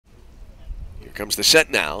comes the set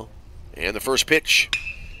now. And the first pitch.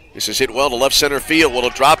 This is hit well to left center field. Will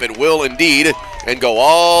it drop? It will indeed. And go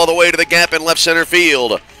all the way to the gap in left center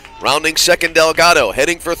field. Rounding second, Delgado.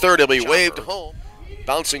 Heading for third. He'll be waved home.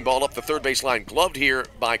 Bouncing ball up the third base line. Gloved here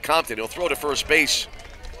by Compton. He'll throw to first base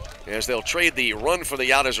as they'll trade the run for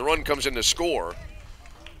the out as a run comes in to score.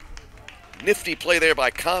 Nifty play there by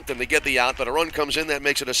Compton to get the out, but a run comes in. That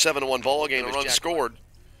makes it a 7-1 ball game. A run scored.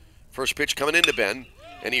 First pitch coming into Ben,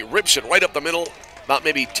 and he rips it right up the middle, about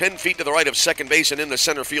maybe 10 feet to the right of second base and into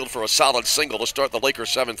center field for a solid single to start the Lakers'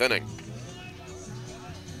 7th inning.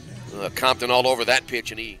 Compton all over that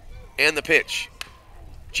pitch, and the pitch.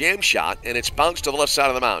 Jam shot, and it's bounced to the left side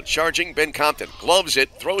of the mound. Charging Ben Compton. Gloves it,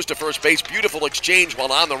 throws to first base. Beautiful exchange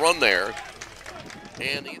while on the run there.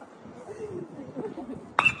 And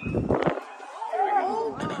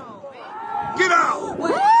get out!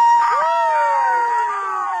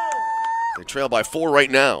 They trail by 4 right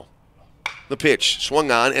now. The pitch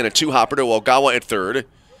swung on, and a 2-hopper to Ogawa at third.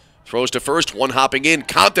 Throws to first, 1 hopping in.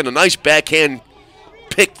 Compton, a nice backhand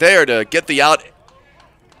pick there to get the out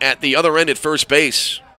at the other end at first base.